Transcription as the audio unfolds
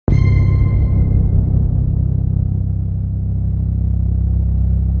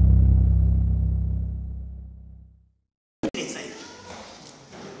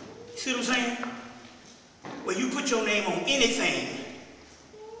anything,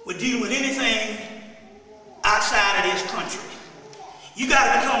 with dealing with anything outside of this country. You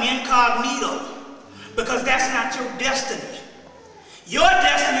got to become incognito, because that's not your destiny. Your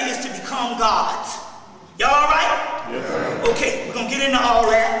destiny is to become God's. Y'all all right? Yes. Okay, we're going to get into all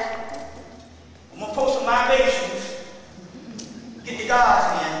that. I'm going to post some libations, get the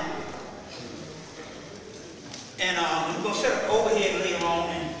gods in, and we're going to set up overhead later on,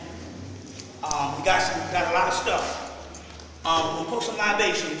 and we got a lot of stuff. We're going to post some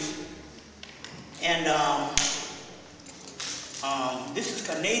libations, and this is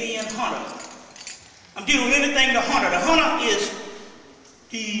Canadian Hunter. I'm dealing with anything the Hunter. The Hunter is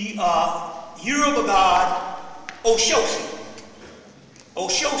the Yoruba god Oshosi.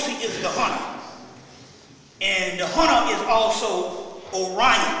 Oshosi is the Hunter. And the Hunter is also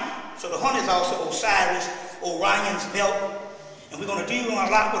Orion. So the Hunter is also Osiris, Orion's belt. And we're going to deal a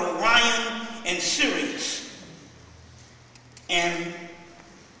lot with Orion and Sirius. And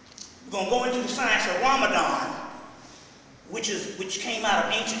we're going to go into the science of Ramadan, which came out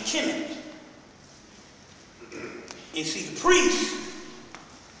of ancient Hemmitt. And see, the priests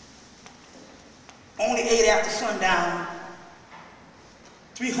only ate after sundown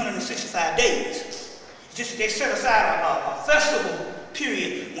 365 days. Just they set aside a festival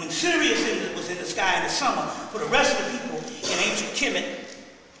period when Sirius was in the sky in the summer for the rest of the people in ancient Hemmitt.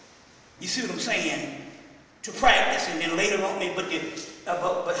 You see what I'm saying? To practice, and then later on, but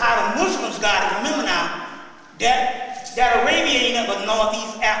how the Muslims got it. Remember now, that Arabia ain't nothing but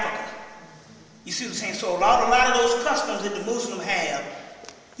Northeast Africa. You see what I'm saying? So a lot of those customs that the Muslims have,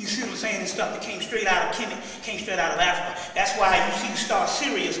 you see what I'm saying, and stuff that came straight out of Kemet, came straight out of Africa. That's why you see the star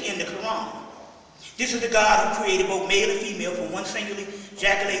Sirius in the Quran. This is the God who created both male and female from one singularly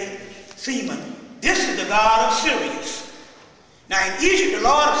ejaculated semen. This is the God of Sirius. Now in Egypt, the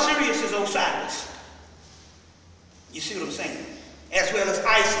Lord of Sirius is Osiris. You see what I'm saying? As well as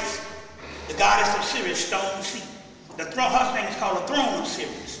Isis, the goddess of Sirius, stone seat. The throne, her thing is called the throne of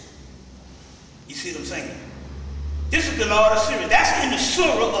Sirius. You see what I'm saying? This is the Lord of Sirius. That's in the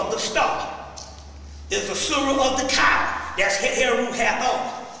surah of the star. There's a surah of the cow. That's Heru Hathor.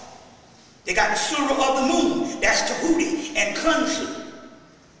 They got the surah of the moon. That's Tahuti and Khonsu.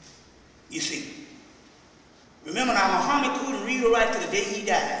 You see. Remember now, Muhammad couldn't read or write to the day he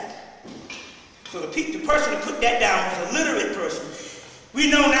died. So the person who put that down was a literate person. We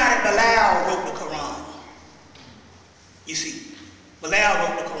know now that Bilal wrote the Quran. You see, Bilal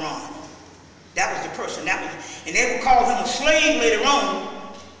wrote the Quran. That was the person. And they would call him a slave later on.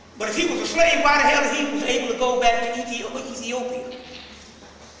 But if he was a slave, why the hell he was able to go back to Ethiopia?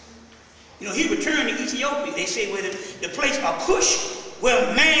 You know, he returned to Ethiopia. They say where the place of Cush,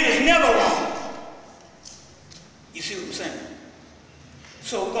 where man is never wrong. You see what I'm saying?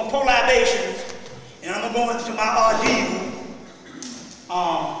 So we're going to pull libations, and I'm going to go into my ordeal.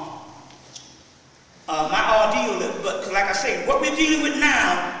 But like I say, what we're dealing with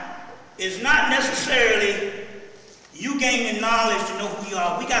now is not necessarily you gaining knowledge to know who you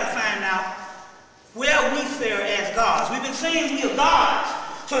are. We got to find out where we fare as gods. We've been saying we are gods.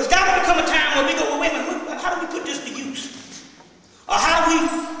 So it's got to become a time where we go, well, wait a minute, how do we put this to use? Or how do we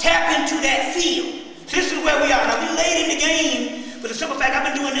tap into that field? So this is where we are. Now, we late in the game for the simple fact I've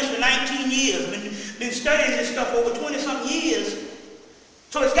been doing this for 19 years. I've been studying this stuff over 20-something years.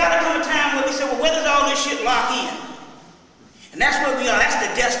 So it's got to come a time where we say, well, where does all this shit lock in? And that's where we are. That's the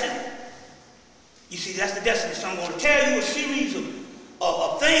destiny. You see, that's the destiny. So I'm going to tell you a series of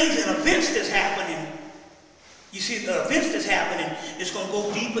things and events that's happening. You see, the events that's happening is going to go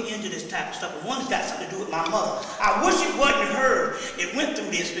deeper into this type of stuff. And one's got something to do with my mother. I wish it wasn't her that went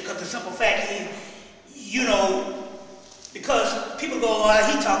through this, because the simple fact is, you know, because people go, oh,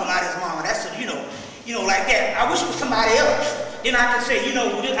 he talking about his mama. That's, you know, like that. I wish it was somebody else. Then I could say, you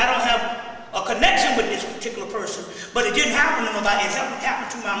know, I don't have a connection with this particular person, but it didn't happen to nobody. It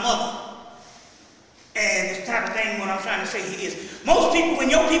happened to my mother. And this type of thing, what I'm trying to say here is, most people, when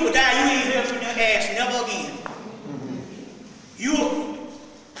your people die, you ain't hear from their ass never again.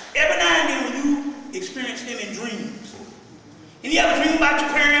 Every now and then when you experience them in dreams, and you ever dream about your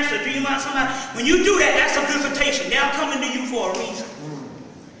parents or dream about somebody, when you do that, that's a visitation. They're coming to you for a reason.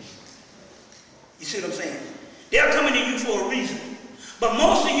 You see what I'm saying? They're coming to you for a reason. But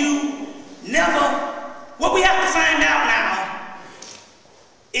most of you never, what we have to find out now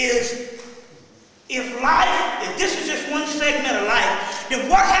is, if this is just one segment of life, then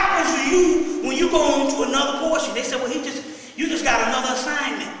what happens to you when you go on to another portion? They say, well, you just got another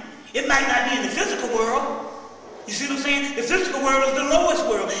assignment. It might not be in the physical world. You see what I'm saying? The physical world is the lowest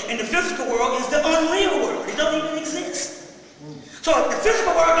world, and the physical world is the unreal world. It don't even exist. So if the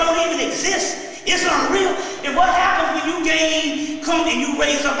physical world don't even exist, it's unreal. And what happens when you come and you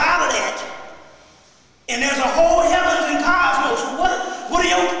raise up out of that? And there's a whole heavens and cosmos. So what do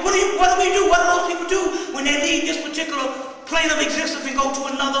we do? What do those people do when they leave this particular plane of existence and go to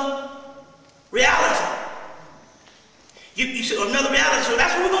another reality? You see, another reality. So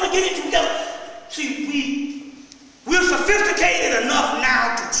that's what we're going to get into together. See, we're sophisticated enough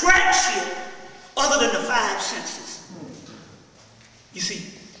now to track shit other than the five senses. You see,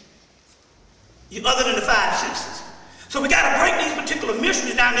 other than the five senses. So we got to break these particular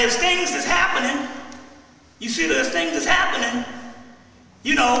mysteries down. There's things that's happening. You see, there's things that's happening,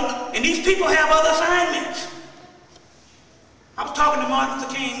 you know, and these people have other assignments. I was talking to Martin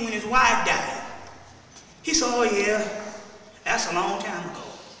Luther King when his wife died. He said, oh yeah, that's a long time ago.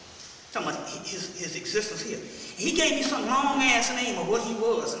 Talking about his existence here. And he gave me some long-ass name of what he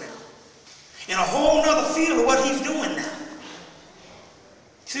was now. And a whole nother field of what he's doing now.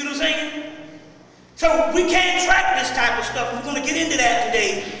 See what I'm saying? So we can't track this type of stuff. We're going to get into that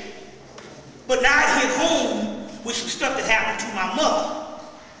today. But now I hit home with some stuff that happened to my mother.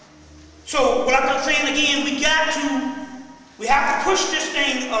 So what I'm saying again, we have to push this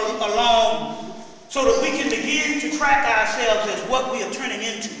thing along so that we can begin to track ourselves as what we are turning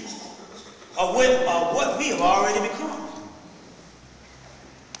into, or what we have already become.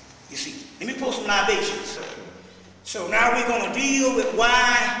 You see, let me pull some libations. So now we're going to deal with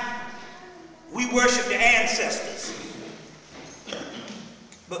why we worship the ancestors.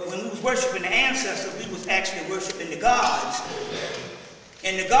 But when we was worshiping the ancestors, we was actually worshiping the gods.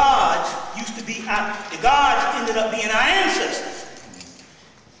 And the gods ended up being our ancestors.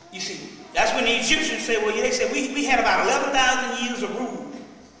 You see, that's when the Egyptians said, well, they said, we had about 11,000 years of rule.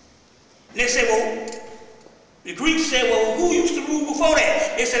 And they said, well, the Greeks said, well, who used to rule before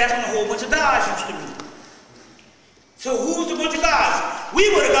that? They said, that's when a whole bunch of gods used to rule. So who was the bunch of gods?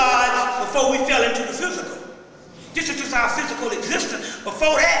 We were the gods before we fell into the physical. This is just our physical existence.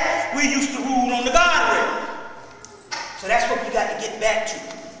 Before that, we used to rule on the God realm. So that's what we got to get back to.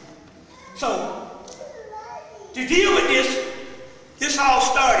 So, to deal with this all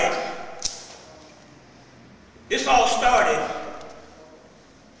started,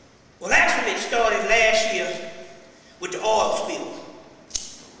 well actually it started last year with the oil spill.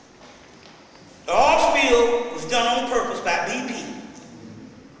 The oil spill was done on purpose by BP.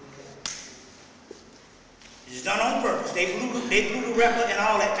 It's done on purpose. They blew the record and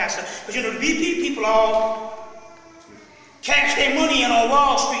all that kind of stuff. But you know, the BP people all cashed their money in on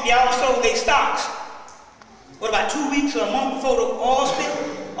Wall Street. They all sold their stocks. What, about 2 weeks or a month before the oil spill?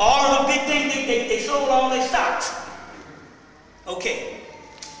 All of the big things, they sold all their stocks. Okay.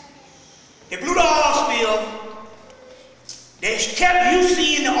 They blew the oil spill. They kept you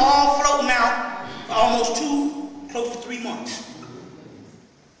seeing the oil floating out for almost close to 3 months.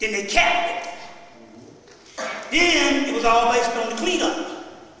 Then they capped it. Then it was all based on the cleanup.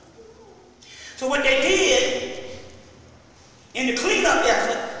 So what they did in the cleanup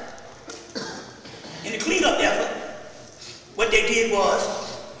effort, what they did was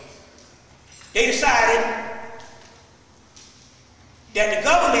they decided that the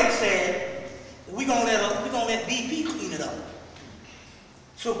government said, we're gonna let BP clean it up.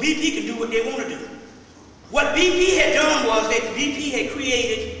 So BP can do what they want to do. What BP had done was that BP had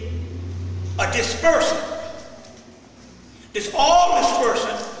created a dispersant. This oil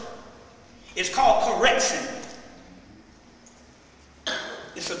dispersant is called correxin.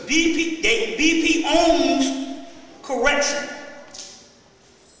 It's a BP. BP owns corexin.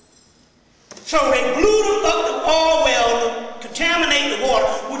 So they blew up the oil well to contaminate the water,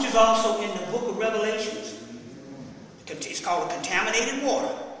 which is also in the book of Revelations. It's called a contaminated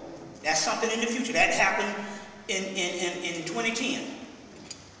water. That's something in the future. That happened in 2010.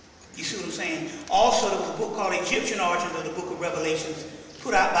 You see what I'm saying? Also, there was a book called Egyptian Origins of the Book of Revelations,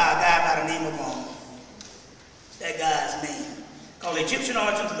 put out by a guy by the name of what's that guy's name? Called Egyptian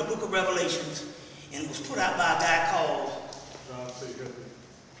Origins of the Book of Revelations, and it was put out by a guy called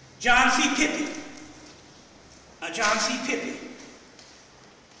John C. Pippin. John C. Pippin.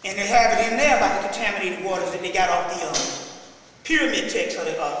 And they have it in there about the contaminated waters that they got off the pyramid text or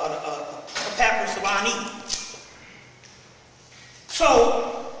the Papyrus of Ani.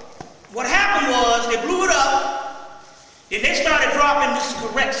 So, what happened was they blew it up, then they started dropping this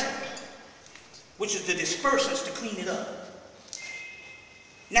corexin, which is the dispersants to clean it up.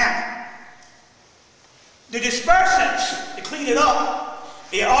 Now, the dispersants to clean it up,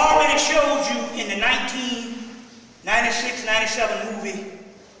 they already showed you in the 1996-97 movie,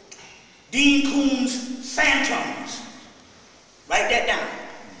 Dean Koontz Phantoms. Write that down.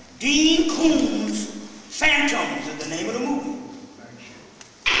 Dean Koontz Phantoms is the name of the movie.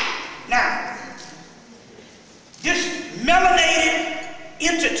 Now,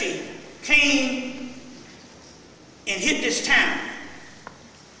 came and hit this town.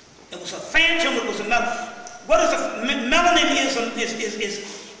 It was a phantom. It was a melanin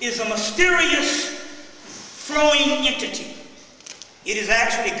is a mysterious flowing entity. It is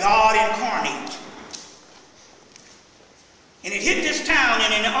actually God incarnate. And it hit this town,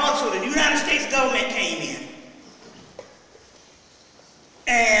 and then also the United States government came in.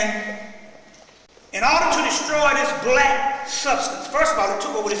 And in order to destroy this black substance, first of all, it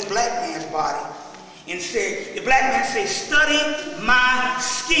took over this black man's body and said, the black man said, study my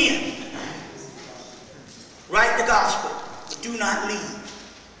skin. Write the gospel, but do not leave.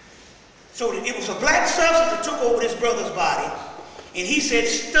 So it was a black substance that took over this brother's body, and he said,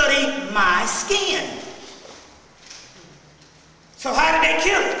 study my skin. So how did they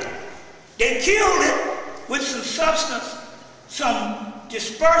kill it? They killed it with some substance, some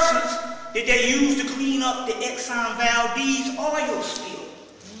dispersants that they used to clean up the Exxon Valdez oil spill.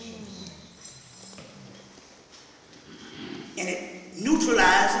 And it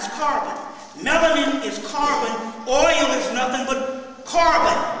neutralizes carbon. Melanin is carbon. Oil is nothing but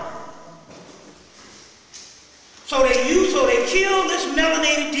carbon. So they killed this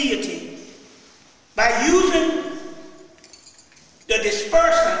melanated deity by using the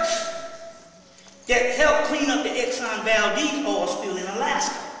dispersants that help clean up the Exxon Valdez oil spill in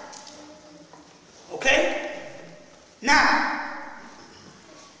Alaska. Okay? Now,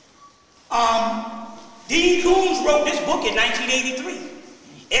 Dean Koontz wrote this book in 1983.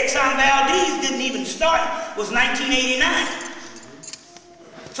 Exxon Valdez didn't even start, was 1989.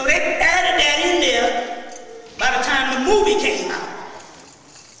 So they added that in there by the time the movie came out.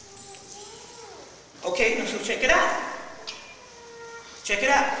 Okay, now so check it out. Check it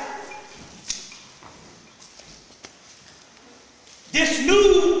out. This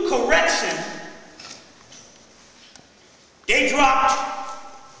new correction, they dropped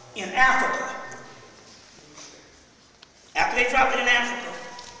in Africa. After they dropped it in Africa,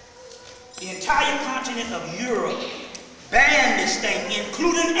 the entire continent of Europe banned this thing,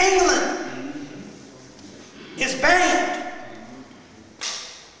 including England. It's banned.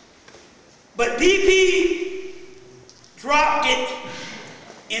 But BP dropped it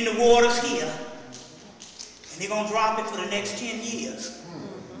in the waters here, and they're going to drop it for the next 10 years.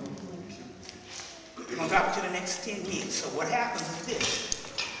 They're going to drop it to the next 10 years. So what happens is this.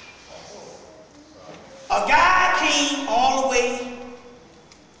 A guy came all the way.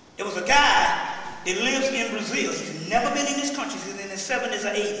 There was a guy that lives in Brazil. He's never been in this country. He's in his 70s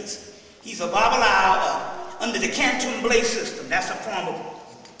or 80s. He's a Babylao under the Candomblé system. That's a form of,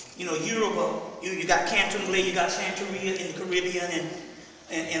 Yoruba. You got Candomblé, you got Santeria in the Caribbean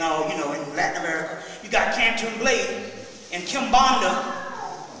and all, in Latin America. You got Candomblé and Kimbanda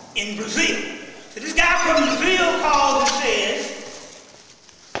in Brazil. So this guy from Brazil calls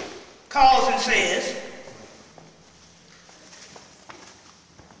and says,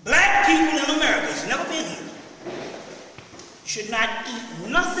 black people in America, he's never been here, should not eat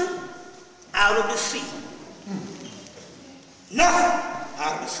nothing out of the sea. Nothing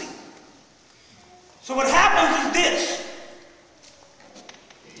out of the sea. So what happens is this.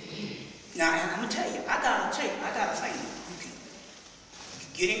 Now, I'm going to tell you, I got a thing.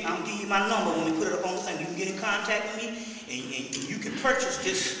 I'm going to give you my number when we put it up on the thing. You can get in contact with me, and you can purchase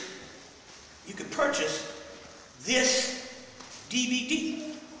this. You can purchase this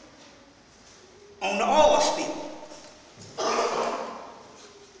DVD on the oil spill.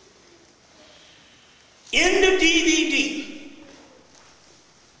 In the DVD,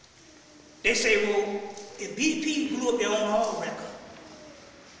 they say, well, if BP blew up their own oil record,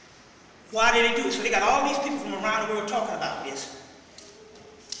 why did they do it? So they got all these people from around the world talking about this.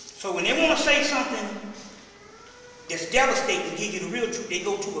 So when they want to say something that's devastating, to give you the real truth, they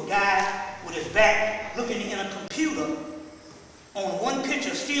go to a guy with his back looking in a computer on one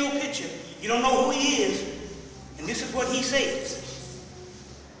picture, still picture. You don't know who he is, and this is what he says.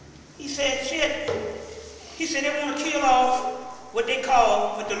 He said, shit. He said they want to kill off what the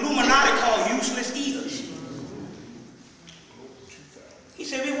Illuminati call useless eaters. He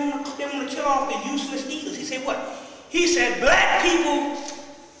said they want to kill off the useless eaters. He said what? He said black people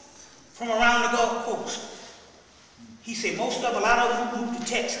from around the Gulf Coast. He said a lot of them moved to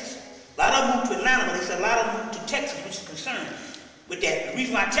Texas. A lot of them moved to Atlanta, but he said a lot of them moved to Texas, which is concerned with that. The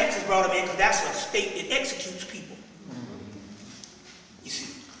reason why Texas brought them in, because that's a state that executes people. You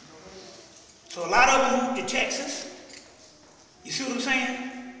see. So a lot of them moved to Texas. You see what I'm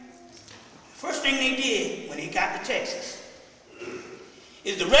saying? First thing they did when they got to Texas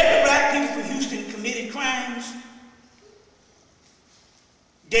is the regular black people from Houston committed crimes.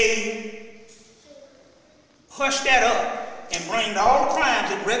 They hushed that up and blamed all the crimes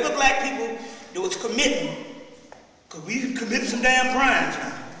that regular black people that was committing, because we committed some damn crimes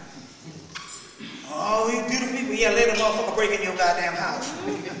now. Oh, these beautiful people, yeah, let a motherfucker break in your goddamn house.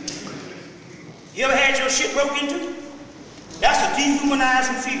 You ever had your shit broke into? That's a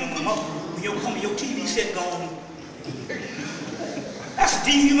dehumanizing feeling when your TV set gone. That's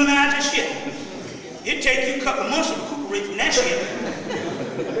dehumanizing shit. It take you a couple of months to recuperate from that shit.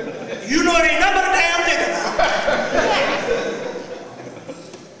 You know it ain't nothing but a damn nigga now.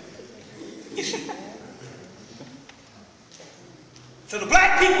 You see? So the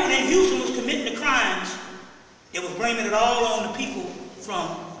black people in Houston was committing the crimes. They was blaming it all on the people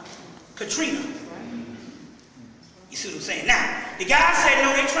from Katrina. You see what I'm saying? Now, the guy said,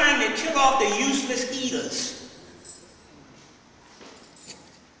 no, they're trying to kill off the useless eaters.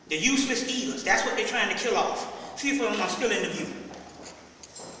 The useless eaters. That's what they're trying to kill off. See if I'm still in the view.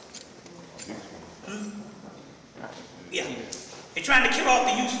 Yeah. They're trying to kill off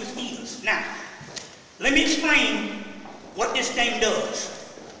the useless eaters. Now, let me explain what this thing does.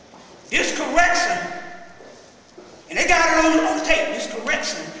 This correction, and they got it on the tape, this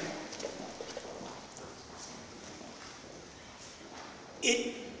correction,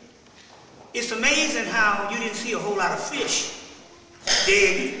 it's amazing how you didn't see a whole lot of fish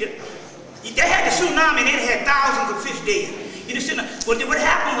dead. They had the tsunami and they had thousands of fish dead. You just didn't, but what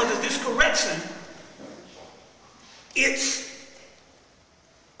happened was that this correction, it's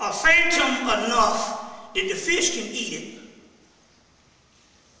a phantom enough that the fish can eat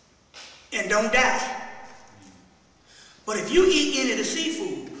it and don't die. But if you eat any of the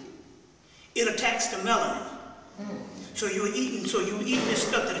seafood, it attacks the melanin. So you're eating this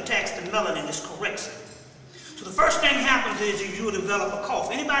stuff that attacks the melanin, this correction. So the first thing happens is you will develop a cough.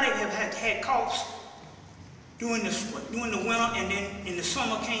 Anybody have had coughs during the winter, and then in the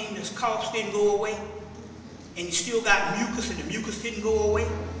summer came, this coughs didn't go away, and you still got mucus, and the mucus didn't go away?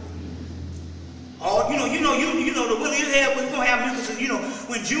 Or the winter you have, we're gonna have mucus, and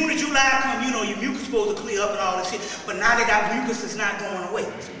when June and July come, your mucus supposed to clear up and all this shit. But now they got mucus that's not going away.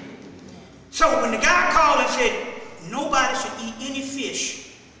 So when the guy called and said nobody should eat any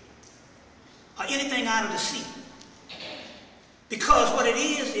fish or anything out of the sea, because what it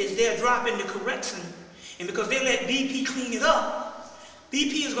is they're dropping the correction, and because they let BP clean it up,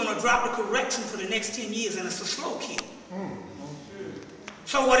 BP is going to drop the correction for the next 10 years, and it's a slow kill.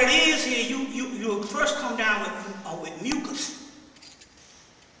 So what it is here, you first come down with mucus.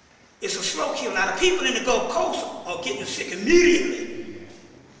 It's a slow kill. Now the people in the Gulf Coast are getting sick immediately.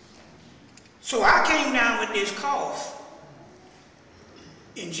 So I came down with this cough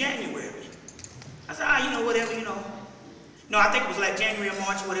in January. I said, whatever. No, I think it was like January or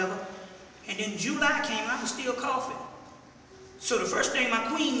March or whatever. And then July came and I was still coughing. So the first thing my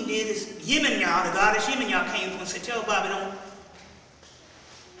queen did is Yeminyah, the goddess Yeminyah, came and said, tell Bobby, don't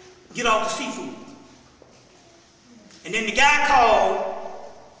get off the seafood. And then the guy called,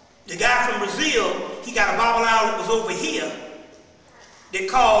 the guy from Brazil, he got a Bible owl that was over here, that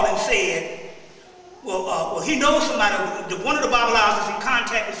called and said, well, he knows somebody, one of the Bible owls is in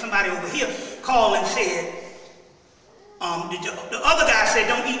contact with somebody over here, called and said, the other guy said,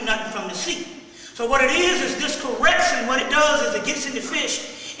 don't eat nothing from the sea. So what it is this correction, what it does is it gets in the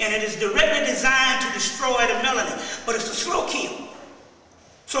fish, and it is directly designed to destroy the melanin, but it's a slow kill.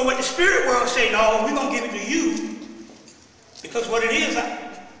 So what the spirit world say, no, we're going to give it to you, because what it is,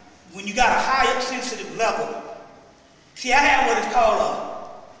 when you got a high up sensitive level, see, I have what is called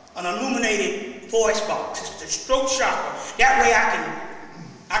an illuminated voice box. It's the throat chakra. That way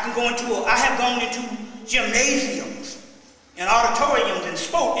I have gone into gymnasiums and auditoriums and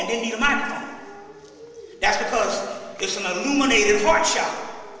spoke and didn't need a microphone. That's because it's an illuminated heart chakra,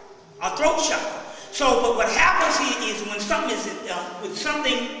 a throat chakra. So, but what happens here is when something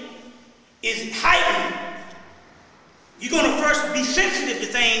is heightened, you're going to first be sensitive to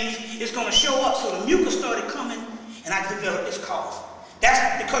things. It's going to show up. So the mucus started coming, and I developed this cough.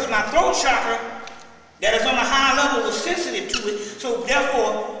 That's because my throat chakra, that is on a high level, was sensitive to it. So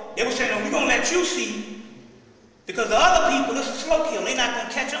therefore, they were saying, no, we're going to let you see. Because the other people, this is slow kill. They're not going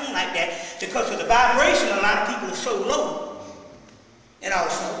to catch on like that because of the vibration. A lot of people are so low. And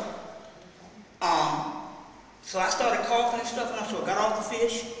also, so I started coughing and stuff, and so I got off the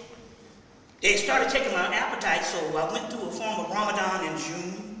fish. They started taking my appetite, so I went through a form of Ramadan in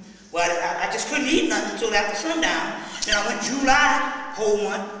June. Well, I just couldn't eat nothing until after sundown. Then I went July, whole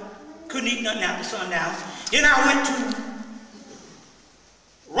month, couldn't eat nothing after sundown. Then I went to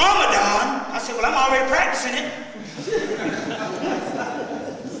Ramadan. I said, well, I'm already practicing it.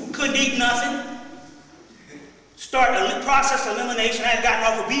 Couldn't eat nothing. Start the process of elimination. I had gotten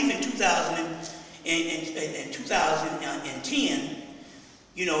off of beef in 2009. in 2010,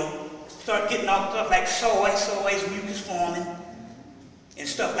 you know, start getting off stuff like soy's mucus forming and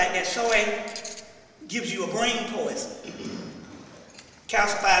stuff like that. Soy gives you a brain poison,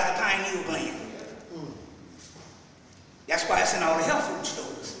 calcifies the pineal gland. That's why it's in all the health food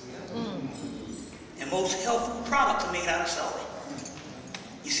stores. And most health food products are made out of soy.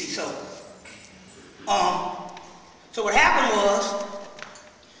 You see, so what happened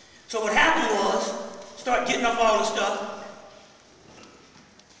was, start getting off all the stuff,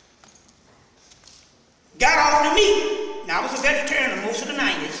 got off the meat. Now I was a vegetarian in most of the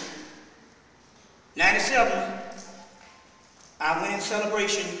 90s. 97, I went in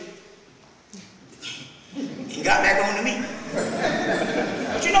celebration and got back on the meat.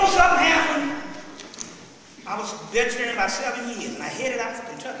 But you know something happened? I was a vegetarian about 7 years, and I headed out for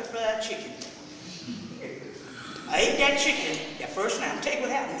Kentucky Fried Chicken. I ate that chicken that first night. I'll tell you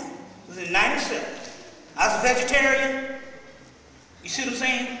what happened. It was in 97. I was a vegetarian. You see what I'm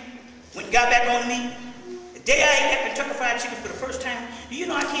saying? Got back on the meat. The day I ate that Kentucky Fried Chicken for the first time, do you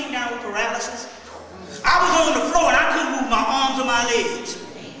know I came down with paralysis? I was on the floor and I couldn't move my arms or my legs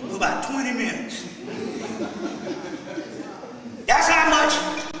for about 20 minutes. That's how much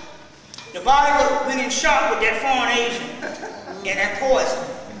the body went in shock with that foreign agent and that poison.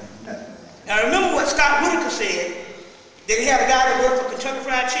 Now remember what Scott Whitaker said, that he had a guy that worked for Kentucky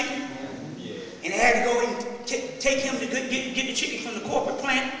Fried Chicken, and they had to go and take him to get the chicken from the corporate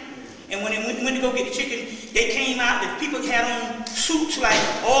plant. And when they went to go get the chicken, they came out, the people had on suits like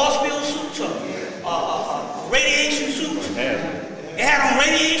oil spill suits or radiation suits. They had on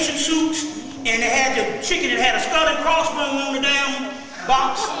radiation suits, and they had the chicken that had a skull and crossbone on the damn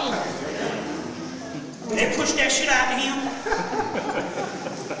box. And they pushed that shit out to him.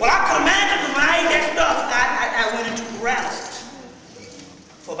 Well, I could imagine, because when I ate that stuff, I went into paralysis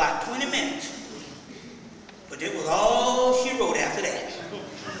for about 20 minutes. But it was all she wrote after that.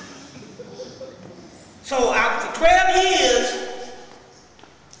 So for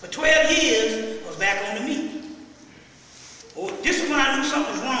 12 years, I was back on the meat. Well, this is when I knew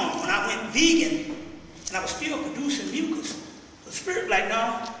something was wrong. When I went vegan, and I was still producing mucus. The spirit like,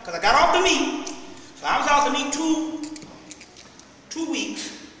 no, because I got off the meat. So I was off the meat two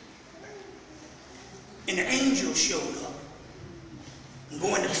weeks, and the angel showed up. I'm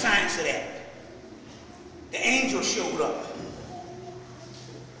going into the science of that. The angel showed up.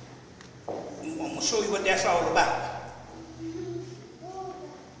 I'm going to show you what that's all about.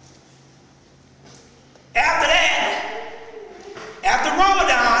 After that, after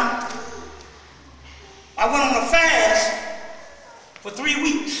Ramadan, I went on a fast for 3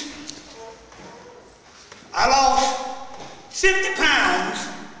 weeks. I lost 50 pounds.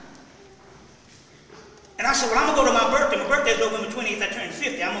 And I said, well, I'm going to go to my birthday. My birthday is November 20th. I turned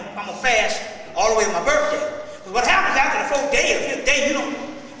 50. I'm going to fast all the way to my birthday. But what happens after the 4th day or 5th day, you don't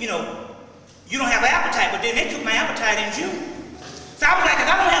have an appetite. But then they took my appetite in June. So I was like,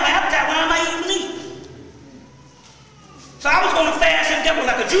 if I don't have an appetite, why am I eating meat? So I was going to fast, and that was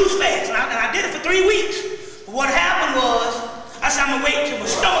like a juice fast. And I did it for 3 weeks. But what happened was, I said, I'm going to wait till my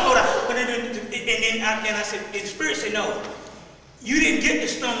stomach go down. And I said, the spirit said, no, you didn't get the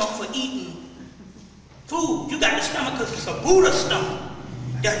stomach for eating food. You got the stomach because it's a Buddha stomach.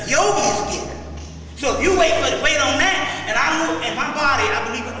 The yogis get it. So if you wait on that, and I know in my body, I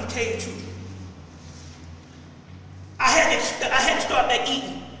believe I'm going to tell you the truth. I had to start back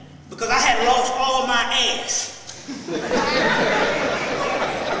eating because I had lost all my ass.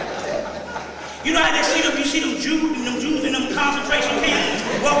 You know how you see them Jews in them concentration camps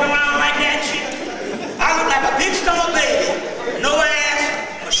walking around like that shit? I look like a big stomach baby, no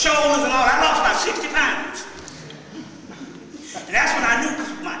ass, my shoulders and all. I lost about 60 pounds. And that's when I knew,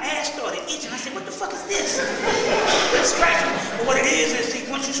 because my ass started itching. I said, what the fuck is this? It's scratching. But what it is, see,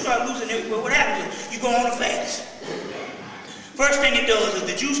 once you start losing it, what happens is you go on a fast. First thing it does is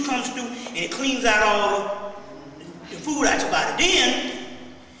the juice comes through and it cleans out all the food out your body. Then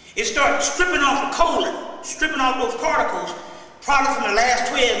it starts stripping off the colon, stripping off those particles, probably from the last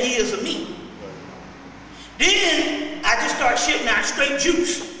 12 years of meat. Then I just start shitting out straight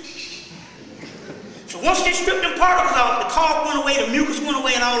juice. So once they stripped them particles off, the carb went away, the mucus went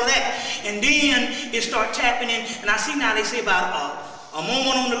away and all of that. And then it started tapping in, and I see now they say about a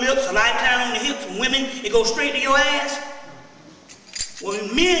moment on the lips, a lifetime on the hips. And women, it goes straight to your ass. Well,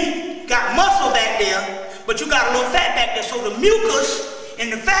 men got muscle back there, but you got a little fat back there. So the mucus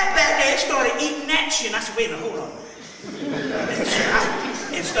and the fat back there started eating that shit. And I said, wait a minute, hold on.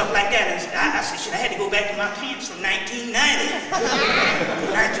 And stuff like that. And I said, shit, I had to go back to my pants from 1990.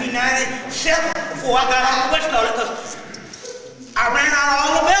 1997, before I got on the West Coast, because I ran out of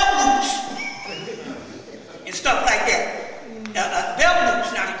all the belt loops. stuff like that. Belt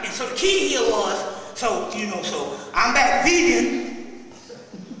loops. Now, and so the key here was, so I'm back vegan.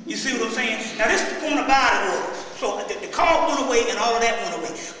 You see what I'm saying? Now this is the point about it was, so the call went away and all of that went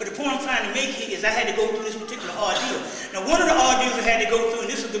away. But the point I'm trying to make here is I had to go through this particular ordeal. Now one of the ordeals I had to go through,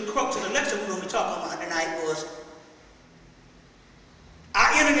 and this is the crux of the lecture we're going to be talking about tonight, was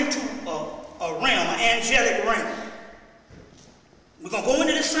I entered into a realm, an angelic realm. We're going to go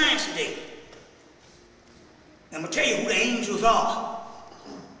into the science today. And I'm going to tell you who the angels are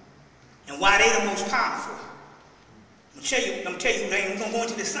and why they're the most powerful. I'm going to tell you who they are. We're going to go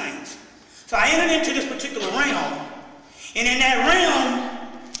into the science. So I entered into this particular realm, and in that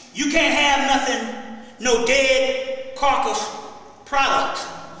realm, you can't have nothing, no dead carcass products.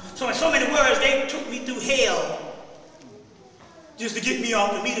 So in so many words, they took me through hell just to get me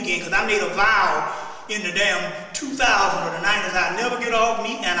off the meat again, because I made a vow in the damn 2000 or the 90s, I'd never get off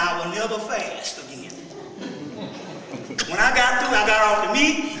meat and I will never fast again. When I got through, I got off the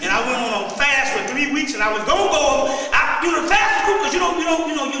meat and I went on a fast for 3 weeks, and I was gonna go. The fast is cool because you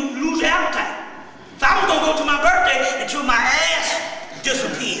lose your appetite. So I was gonna go to my birthday until my ass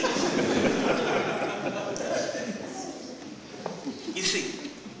disappeared. You see,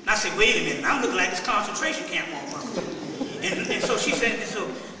 and I said, wait a minute, I'm looking like this concentration camp motherfucker. And so she said,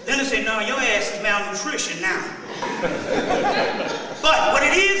 then I said, no, your ass is malnutrition now. But what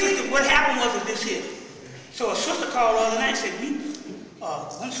it is what happened was this here. So a sister called the other night and said,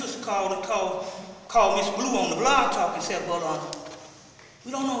 one sister called Miss Blue on the blog talk and said, well,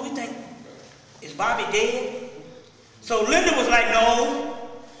 we don't know, we think, is Bobby dead? So Linda was like, no,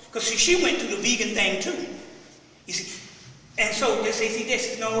 because she went through the vegan thing too. You see, and so they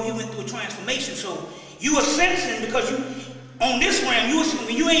say, no, he went through a transformation. So you are sensing, because you, on this realm,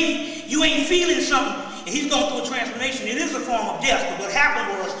 when you ain't feeling something, and he's going through a transformation, it is a form of death. But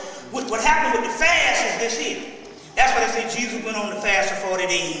what happened with the fast is this here. That's why they say Jesus went on the fast for 40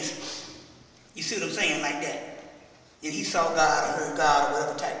 days. You see what I'm saying, like that? And he saw God or heard God or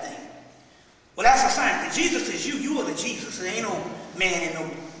whatever type thing. Well, that's a sign that Jesus is you. You are the Jesus. There ain't no man in no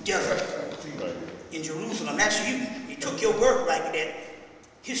desert in Jerusalem. That's you. You took your birthright with that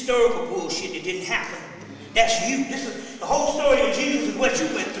historical bullshit that didn't happen. That's you. This is the whole story of Jesus is what you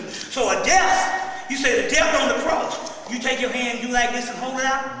went through. So a death, you say the death on the cross. You take your hand, do like this and hold it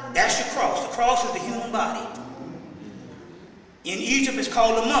out. That's your cross. The cross is the human body. In Egypt, it's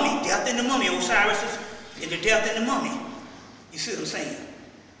called the mummy. Death in the mummy. Osiris is the death in the mummy. You see what I'm saying?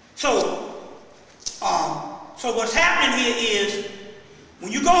 So what's happening here is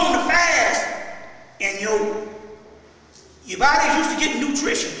when you go on the fast and your body's used to getting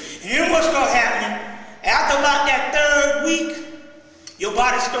nutrition, and then what starts happening after about that 3rd week, your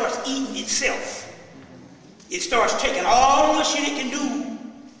body starts eating itself. It starts taking all the shit it can do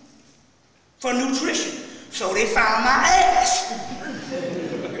for nutrition. So they found my ass.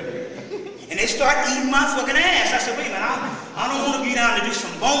 And they start eating my fucking ass. I said, wait a minute, I don't want to be down to do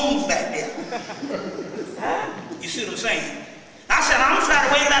some bones back there. You see what I'm saying? I said, I'm going to try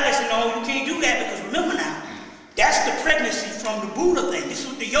to wait it out. They said, no, you can't do that, because remember now, that's the pregnancy from the Buddha thing. This is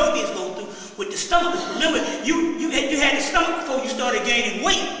what the yogis go through with the stomach. Remember, you had the stomach before you started gaining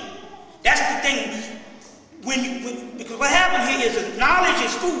weight. That's the thing. Because what happened here is that knowledge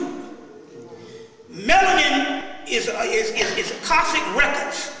is food. Melanin is Akashic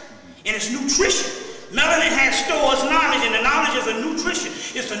records, and it's nutrition. Melanin stores knowledge, and the knowledge is a nutrition.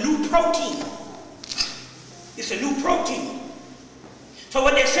 It's a new protein. It's a new protein. So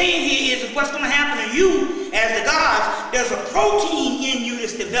what they're saying here is what's going to happen to you as the gods, there's a protein in you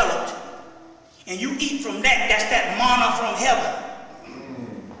that's developed, and you eat from that. That's that manna from heaven.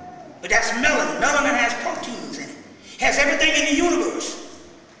 But that's melanin. Melanin has proteins in it. Has everything in the universe.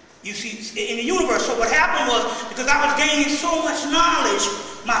 You see, in the universe. So what happened was, because I was gaining so much knowledge,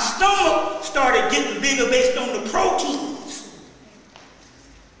 my stomach started getting bigger based on the proteins.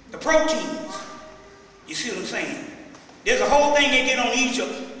 The proteins. You see what I'm saying? There's a whole thing they did on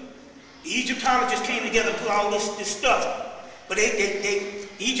Egypt. The Egyptologists came together and put all this stuff. But the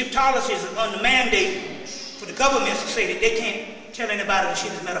Egyptologists are on the mandate for the governments to say that they can't tell anybody the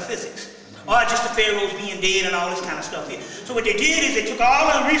shit is metaphysics. Or just the pharaohs being dead and all this kind of stuff here. So what they did is they took all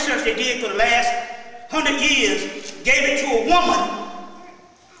of the research they did for the last 100 years, gave it to a woman,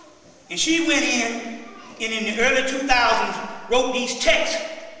 and she went in and in the early 2000s wrote these texts.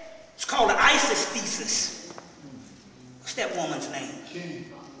 It's called the ISIS thesis. What's that woman's name?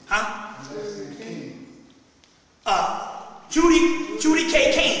 King. Huh? King. Judy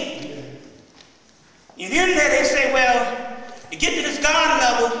K. King. And in there they say, well, to get to this God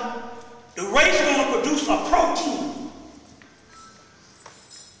level, the race is going to produce a protein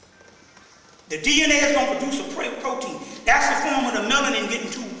The DNA is going to produce a protein. That's the form of the melanin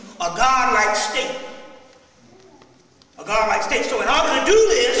getting to a God-like state. A God-like state. So in order to do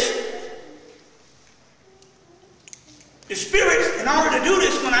this, the spirits, in order to do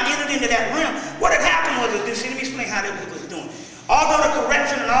this, when I entered into that realm, what had happened was this. Let me explain how that was doing. Although the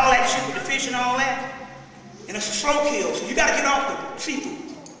correction and all that shit with the fish and all that, and it's a slow kill, so you got to get off the seafood.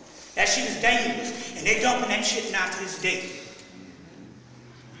 That shit is dangerous, and they're dumping that shit now to this day.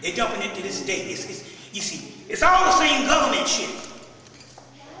 They're dumping it to this day. You see, it's all the same government shit.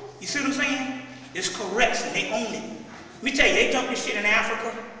 You see what I'm saying? It's correction. They own it. Let me tell you, they dumped this shit in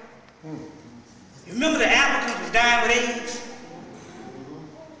Africa. You remember the Africans was dying with AIDS?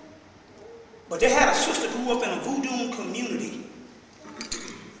 But they had a sister who grew up in a voodoo community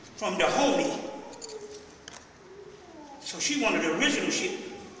from Dahomey. So she wanted the original shit.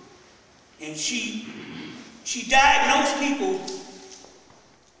 And she diagnosed people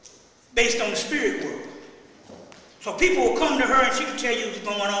based on the spirit world. So people will come to her and she can tell you what's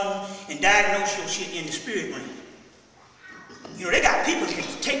going on and diagnose your shit in the spirit realm. You know, they got people that can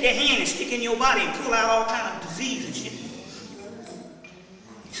take their hand and stick in your body and pull out all kind of disease and shit. You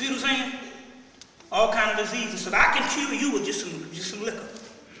see what I'm saying? All kind of diseases. So I can cure you with just some liquor.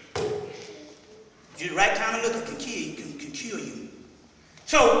 Just the right kind of liquor can cure you.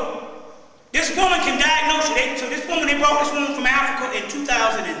 So this woman can diagnose you. They brought this woman from Africa in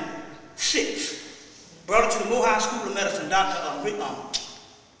 2006. Brought her to the Mohawk School of Medicine.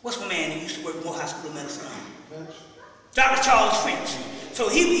 What's my man that used to work at Mohawk School of Medicine? Dr. Charles French. So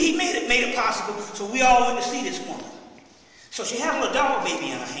he made it possible, so we all went to see this woman. So she had a little dog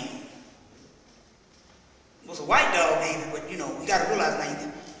baby in her hand. It was a white dog baby, but you know, we got to realize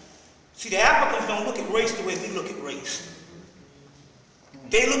now. See, the Africans don't look at race the way we look at race.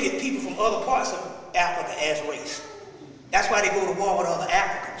 They look at people from other parts of Africa as race. That's why they go to war with other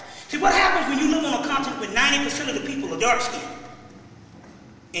Africans. See, what happens when you live on a continent where 90% of the people are dark-skinned?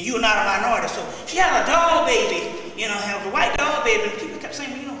 And you're not a minority. So she had a dog baby, you know, had a white dog baby, and people kept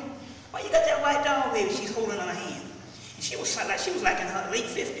saying, well, you know, why you got that white dog baby she's holding in her hand? And she was like in her late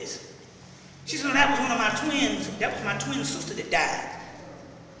 50s. She said, that was one of my twins. That was my twin sister that died.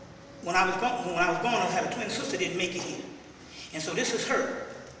 When I was born, I had a twin sister that didn't make it here. And so this is her.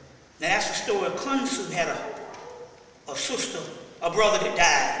 Now that's the story of Kunsu had a sister, a brother that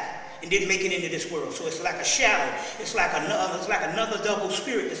died and didn't make it into this world. So it's like a shadow. It's like another double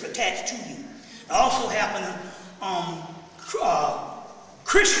spirit that's attached to you. It also happened,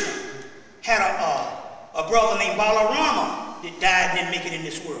 Krishna had a brother named Balarama that died and didn't make it in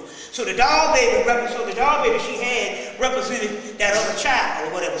this world. So the dog baby she had represented that other child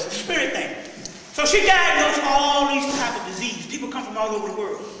or whatever. It's a spirit thing. So she diagnosed all these type of diseases. People come from all over the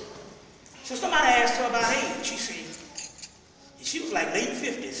world. So somebody asked her about AIDS. She said, she was like late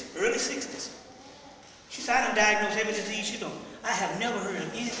 50s, early 60s. She said, I done diagnosed every disease she knows. I have never heard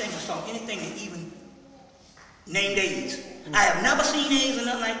of anything or saw anything that even named AIDS. I have never seen AIDS or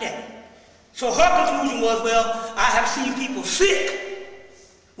nothing like that. So her conclusion was, well, I have seen people sick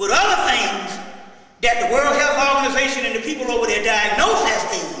with other things that the World Health Organization and the people over there diagnosed as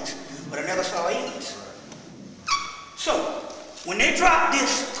AIDS, but I never saw AIDS. So, when they dropped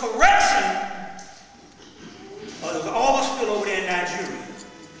this correction, there was an oil spill over there in Nigeria.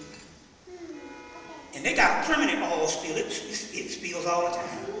 And they got a permanent oil spill. It spills all the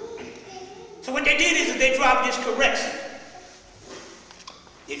time. So what they did is they dropped this correction.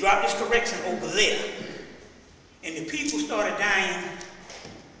 They dropped this correction over there. And the people started dying.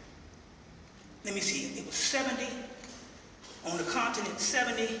 Let me see. It was 70 on the continent,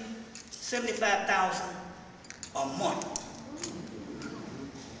 75,000 a month.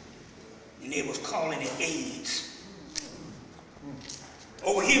 And they was calling it AIDS.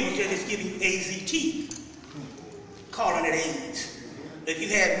 Over here was just giving you AZT, calling it AIDS. If you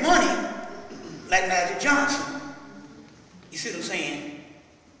had money, like Magic Johnson, you see what I'm saying?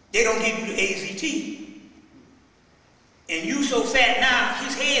 They don't give you the AZT. And you so fat now,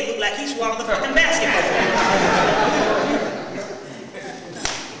 his head looked like he swallowed the fucking basketball.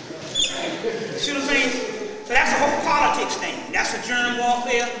 See what I'm saying? So that's a whole politics thing. That's a germ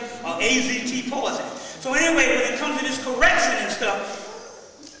warfare or AZT poison. So anyway, when it comes to this correction and stuff,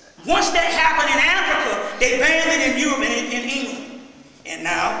 once that happened in Africa, they banned it in Europe and in England. And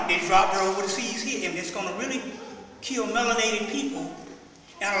now they dropped it over the seas here, and it's going to really kill melanated people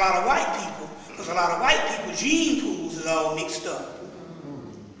and a lot of white people, because a lot of white people, gene pools is all mixed up.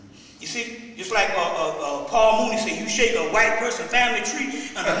 You see, just like Paul Mooney said, you shake a white person family tree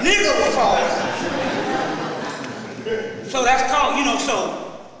and a nigger will fall out. So that's called, you know, so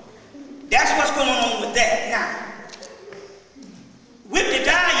that's what's going on with that. Now, with the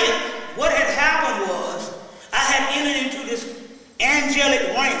diet, what had happened angelic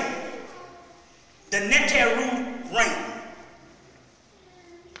realm, the Neteru realm.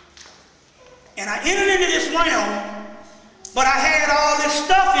 And I entered into this realm, but I had all this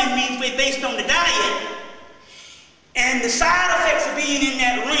stuff in me based on the diet, and the side effects of being in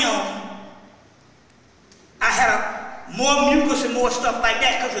that realm, I had more mucus and more stuff like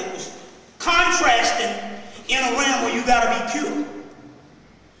that because it was contrasting in a realm where you got to be pure.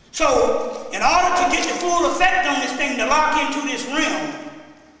 So, in order to get the full effect on this thing, to lock into this realm,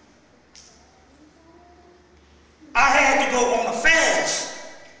 I had to go on a fast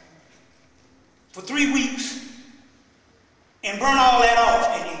for 3 weeks and burn all that off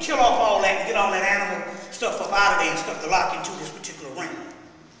and kill off all that and get all that animal stuff up out of there and stuff to lock into this particular realm.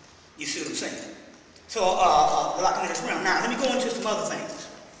 You see what I'm saying? So, locking into this realm. Now, let me go into some other things.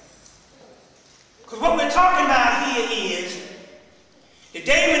 Because what we're talking about here is the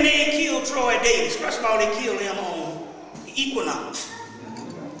day when they killed Troy Davis. First of all, they killed him on the equinox.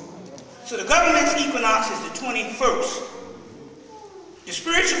 So the government's equinox is the 21st. The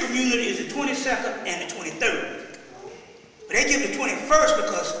spiritual community is the 22nd and the 23rd. But they give the 21st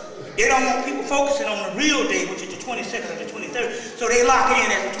because they don't want people focusing on the real day, which is the 22nd or the 23rd. So they lock it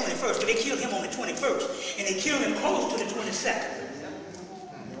in as the 21st. But they killed him on the 21st. And they killed him close to the 22nd.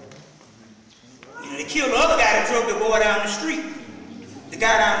 You know, they killed the other guy that drove the boy down the street. The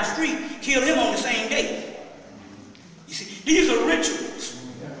guy down the street killed him on the same day. You see, these are rituals.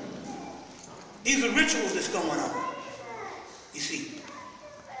 These are rituals that's going on. You see.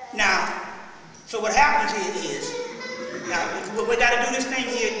 Now, so what happens here is, now we got to do this thing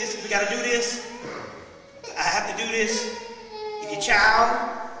here. We got to do this. I have to do this. If your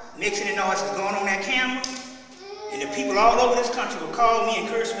child makes any noise that's going on that camera, and the people all over this country will call me and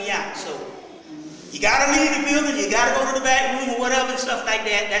curse me out. So you got to leave the building. You got to go to the back room or whatever and stuff like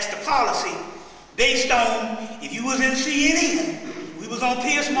that. That's the policy based on if you was in CNN, we was on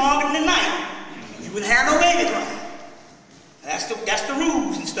Piers Morgan tonight. You wouldn't have no baby crying. That's the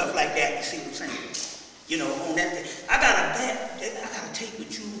rules and stuff like that. You see what I'm saying? You know, on that thing. I got a tape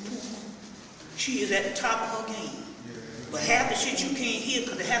with you. She is at the top of her game. But half the shit you can't hear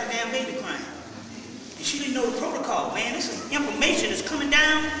because they have a damn baby crying. And she didn't know the protocol, man. This is information that's coming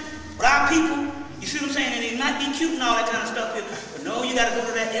down with our people. You see what I'm saying? And it might be cute and all that kind of stuff here. But no, you got to go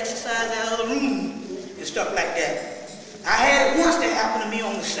to that exercise, that other room and stuff like that. I had it once that happened to me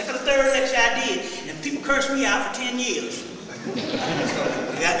on the second or third lecture I did, and people cursed me out for 10 years.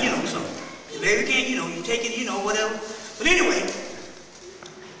 You know, so the baby can't, you know, you take it, you know, whatever. But anyway,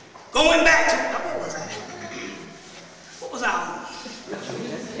 going back to, what was I? What was I on?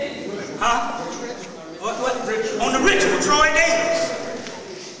 Huh? What? On the ritual, Troy Davis.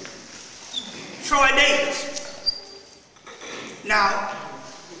 Troy Davis. Now,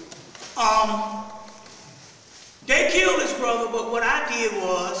 they killed this brother, but what I did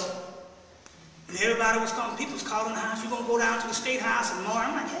was, and everybody was calling, people was calling the house, you gonna go down to the state house tomorrow?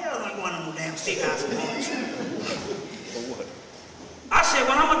 I'm like, hell, I'm not going to no damn state house tomorrow. I said,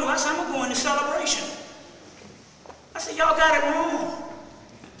 what I'm gonna do, I said, I'm gonna go into celebration. I said, y'all got it wrong.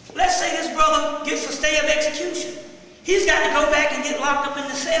 Let's say this brother gets a stay of execution. He's got to go back and get locked up in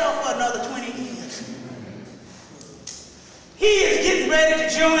the cell for another 20 years. He is getting ready to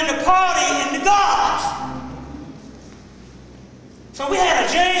join the party in the gods. So we had a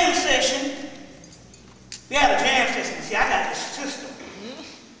jam session. See, I got this system.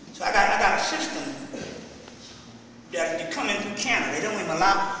 So I got a system that come in through Canada. They don't even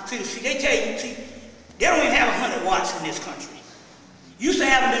allow. See, they tell you, they don't even have 100 watts in this country. Used to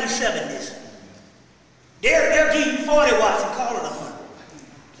have them in the 70s. They'll give you 40 watts and call it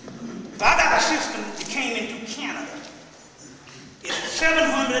 100. So I got a system that came in through Canada. It's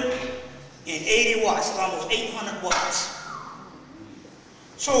 780 watts. It's almost 800 watts.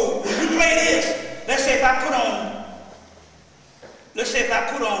 So when we play this, let's say if I put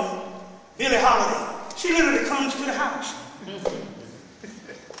on Billie Holiday, she literally comes to the house.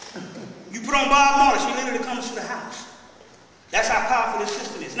 You put on Bob Marley, she literally comes to the house. That's how powerful this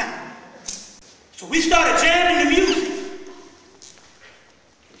system is now. So we started jamming the music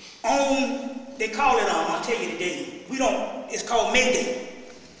on, they call it, I'll tell you the day. It's called Mayday.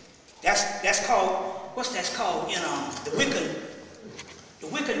 That's called, what's that's called in the Wiccan. The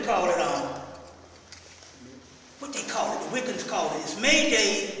Wiccan call it, what they call it, the Wiccans call it, it's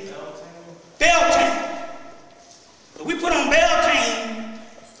Mayday, Beltane. So we put on Beltane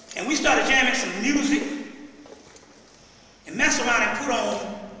and we started jamming some music and mess around and put on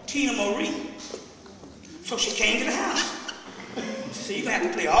Tina Marie. So she came to the house. She said, you're going to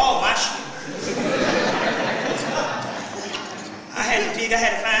have to play all my shit. I had to dig, I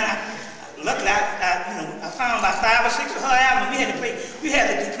had to find out. luckily, I found about 5 or 6 of her albums. We had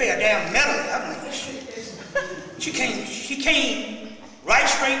to play a damn medley. I'm like, shit. She came right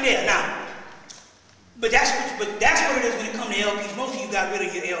straight there. Now, but that's what it is when it comes to LPs. Most of you got rid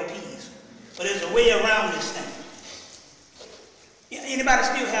of your LPs, but there's a way around this thing. Anybody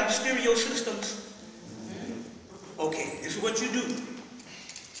still have stereo systems? Okay, this is what you do.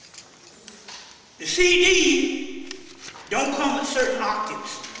 The CD don't come with certain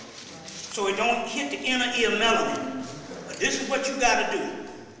octaves, so it don't hit the inner ear melody. But this is what you got to do.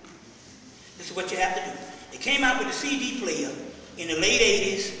 This is what you have to do. They came out with a CD player in the late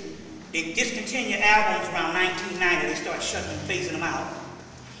 80s. They discontinued albums around 1990. They started shutting them, phasing them out.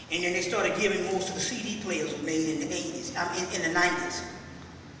 And then they started giving most of the CD players were made in the 80s, in the 90s.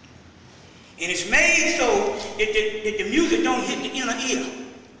 And it's made so that the music don't hit the inner ear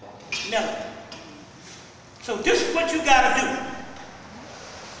melody. So this is what you got to do.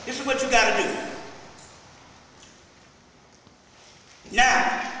 This is what you got to do.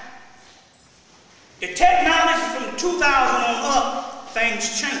 Now, the technology from 2000 on up,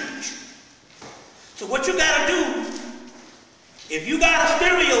 things change. So what you got to do, if you got a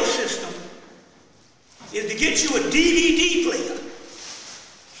stereo system, is to get you a DVD player.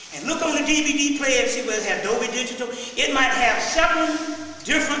 And look on the DVD player and see whether it has Dolby Digital. It might have 7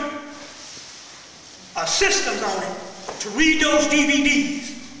 different systems on it to read those DVDs.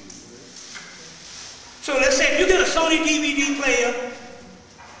 So let's say if you get a Sony DVD player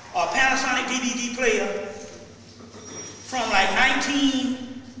or a Panasonic DVD player from like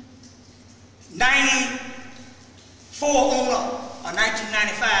 1994 on up, or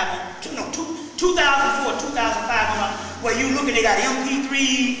 1995 on, 2004, 2005 on up, where you look and they got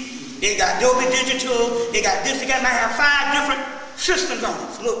MP3, they got Dolby Digital, they got this, they might have 5 different systems on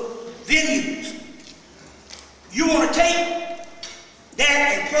it. So look, venues. You want to take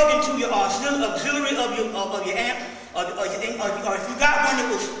that and plug into your auxiliary of your amp, or if you got one that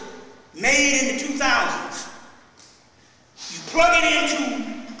was made in the 2000s, you plug it into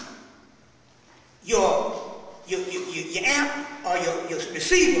your amp or your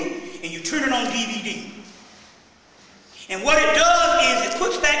receiver, and you turn it on DVD. And what it does is it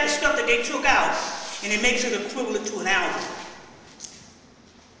puts back the stuff that they took out, and it makes it equivalent to an album.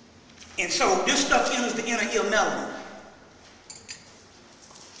 And so this stuff enters the inner ear melody.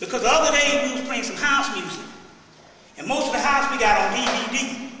 Because the other day we was playing some house music, and most of the house we got on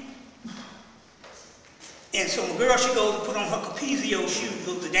DVD. And so my girl, she goes and put on her Capizio shoes,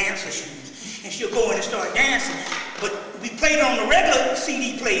 those are dancer shoes, and she'll go in and start dancing. But we played it on the regular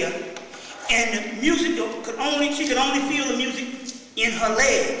CD player, and the music she could only feel the music in her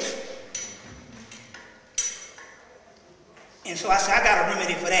legs. And so I said, I got a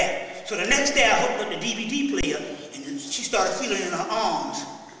remedy for that. So the next day I hooked up the DVD player, and then she started feeling it in her arms,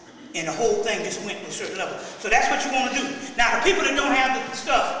 and the whole thing just went to a certain level. So that's what you want to do. Now the people that don't have the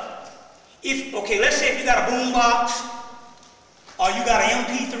stuff, okay, let's say if you got a boom box, or you got an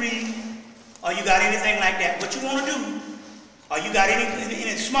MP3, or you got anything like that, what you want to do, or you got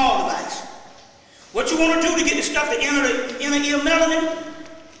any small device, what you want to do to get the stuff to enter the inner ear melody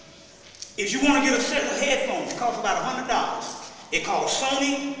is you want to get a set of headphones. It costs about $100. They're called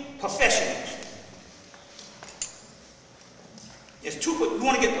Sony Professionals. You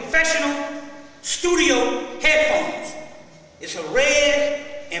want to get professional studio headphones. It's a red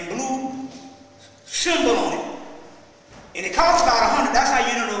and blue symbol on it. And it costs about $100. That's how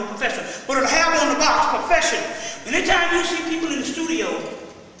you know professional. But it'll have on the box professional. Anytime you see people in the studio,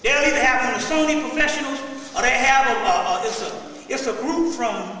 they'll either have one of the Sony Professionals, or they have it's a group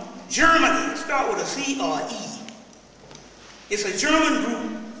from Germany. It starts with a C or an E. It's a German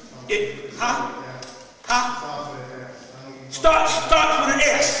group. Starts with an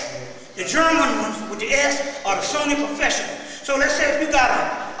S. The German ones with the S are the Sony Professional. So let's say if you got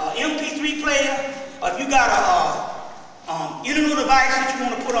an MP3 player, or if you got any little device that you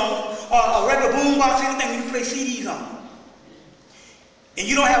want to put on, or a regular boom box, anything you play CDs on, and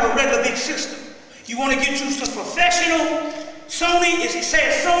you don't have a regular big system, you want to get you some professional Sony. It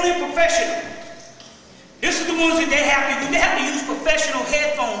says Sony Professional. This is the ones that they have to use. They have to use professional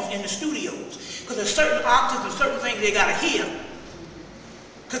headphones in the studios, because there's certain octaves and certain things they got to hear.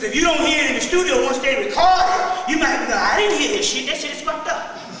 Because if you don't hear it in the studio, once they record it, you might be like, I didn't hear this shit. That shit is fucked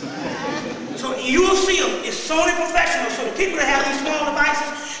up. So you will see them. It's Sony Professional. So the people that have these small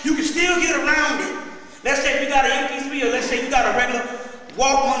devices, you can still get around it. Let's say if you got an MP3, or let's say you got a regular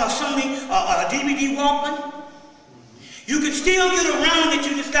Walkman or Sony, a DVD Walkman, you can still get around it.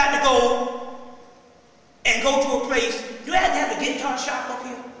 You just got to go to a place. Do I have to have a guitar shop up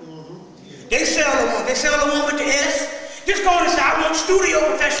here? They sell the one. They sell the one with the S. Just go in and say, I want studio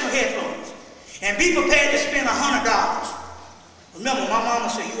professional headphones. And be prepared to spend $100. Remember, my mama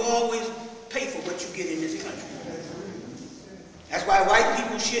said you always pay for what you get in this country. That's why white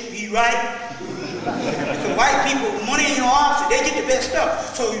people should be right. Because white people, money ain't no option. They get the best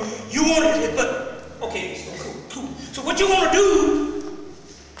stuff. So you want to, but, okay, cool. So what you want to do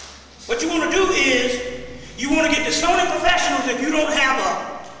is, you want to get the Sony professionals if you don't have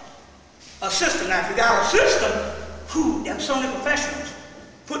a system. Now, if you got a system, them Sony professionals,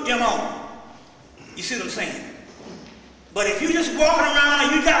 put them on. You see what I'm saying? But if you just walking around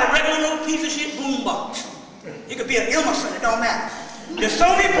and you got a regular little piece of shit boombox, it could be an Emerson, it don't matter. The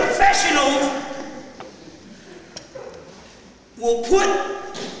Sony professionals will put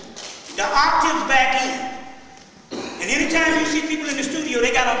the octaves back in. And anytime you see people in the studio,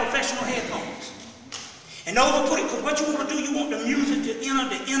 they got on professional headphones. And those will put it, because what you want to do, you want the music to enter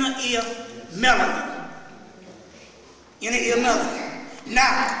the inner ear melody. Inner ear melody.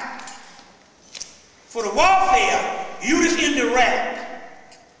 Now, for the warfare, you just into rap.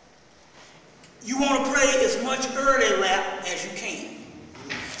 You want to play as much early rap as you can.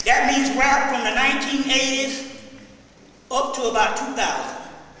 That means rap from the 1980s up to about 2000.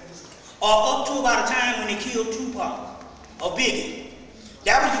 Or up to about a time when they killed Tupac or Biggie.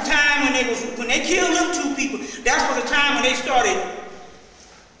 That was the time when they killed them two people. That's was the time when they started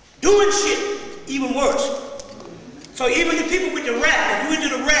doing shit even worse. So even the people with the rap, if you into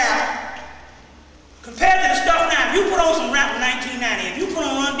the rap, compared to the stuff now, if you put on some rap in 1990, if you put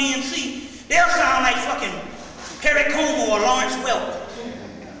on Run DMC, they'll sound like fucking Perry Como or Lawrence Welk.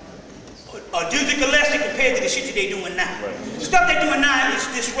 Or Dizzy Gillespie compared to the shit that they're doing now. Right. The stuff they're doing now is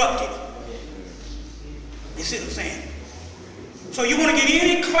disruptive. You see what I'm saying? So you want to get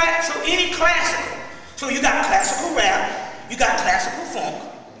any classical. So you got classical rap, you got classical funk.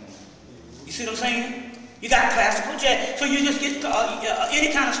 You see what I'm saying? You got classical jazz. So you just get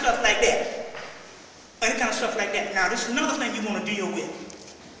any kind of stuff like that. Any kind of stuff like that. Now, this is another thing you want to deal with.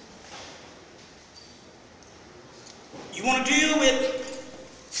 You want to deal with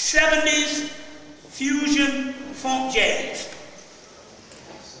 70s fusion funk jazz.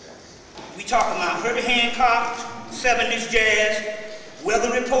 We talking about Herbie Hancock, 70s jazz,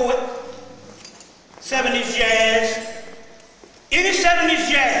 Weather Report, 70s jazz, any 70s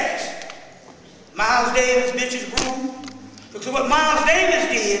jazz. Miles Davis, Bitches Brew. Because what Miles Davis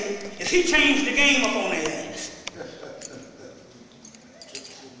did is he changed the game up on their ass.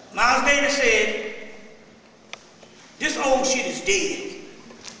 Miles Davis said, this old shit is dead.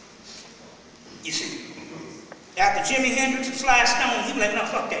 You see, after Jimi Hendrix and Sly Stone, he was like, no,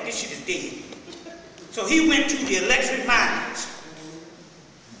 fuck that, this shit is dead. So he went to the Electric Minds.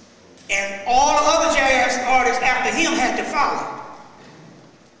 And all the other jazz artists after him had to follow.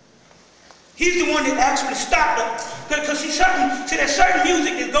 He's the one that actually stopped it. Because there's certain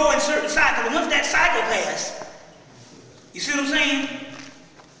music that go in certain cycles. And once that cycle passes, you see what I'm saying?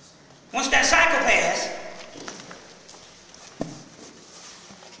 Once that cycle passes,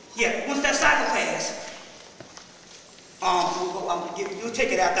 you'll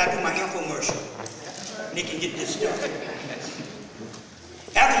take it after I do my infomercial. And they can get this stuff.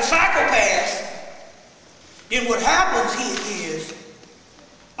 After the cycle passes, then what happens here is,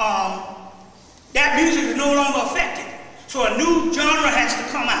 that music is no longer affected. So a new genre has to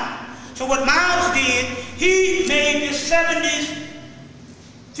come out. So what Miles did, he made this 70s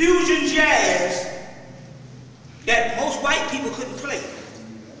fusion jazz that most white people couldn't play.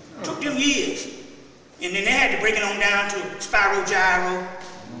 It took them years. And then they had to break it on down to Spyro Gyro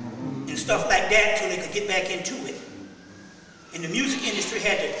and stuff like that till they could get back into it. And the music industry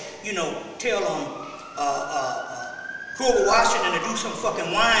had to, you know, tell Grover Washington to do some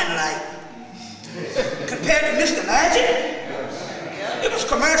fucking wine like. Compared to Mr. Magic, it was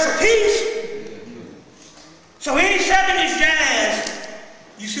commercial piece. So any 70s jazz,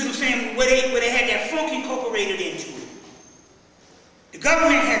 you see what I'm saying, where they had that funk incorporated into it. The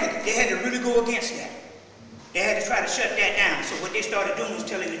government had to really go against that. They had to try to shut that down. So what they started doing was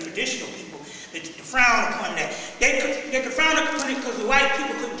telling the traditional people to frown upon that. They could frown upon it because the white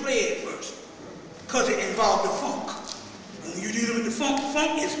people couldn't play it at first. Because it involved the funk. And when you're dealing with the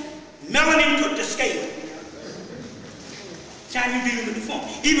funk is melanin put to scale. Time you dealing with the funk.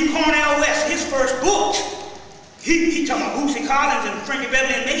 Even Cornel West, his first book, he talking about Bootsy Collins and Frankie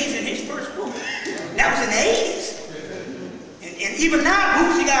Beverly and Mays in his first book. That was in the 80s. And even now,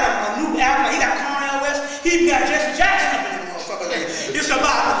 Bootsy got a new album. He got Cornel West. He even got Jesse Jackson up in that motherfucker. It's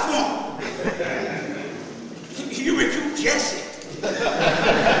about the funk. You recruit Jesse.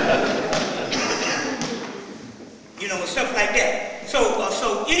 You know, and stuff like that.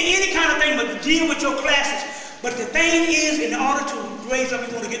 So any kind of thing, but to deal with your classes. But the thing is, in order to raise up,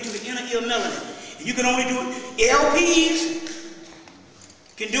 you're going to get to the inner ear melody. And you can only do it. LPs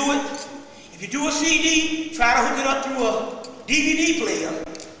can do it. If you do a CD, try to hook it up through a DVD player.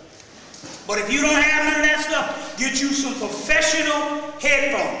 But if you don't have none of that stuff, get you some professional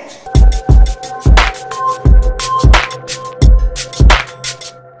headphones.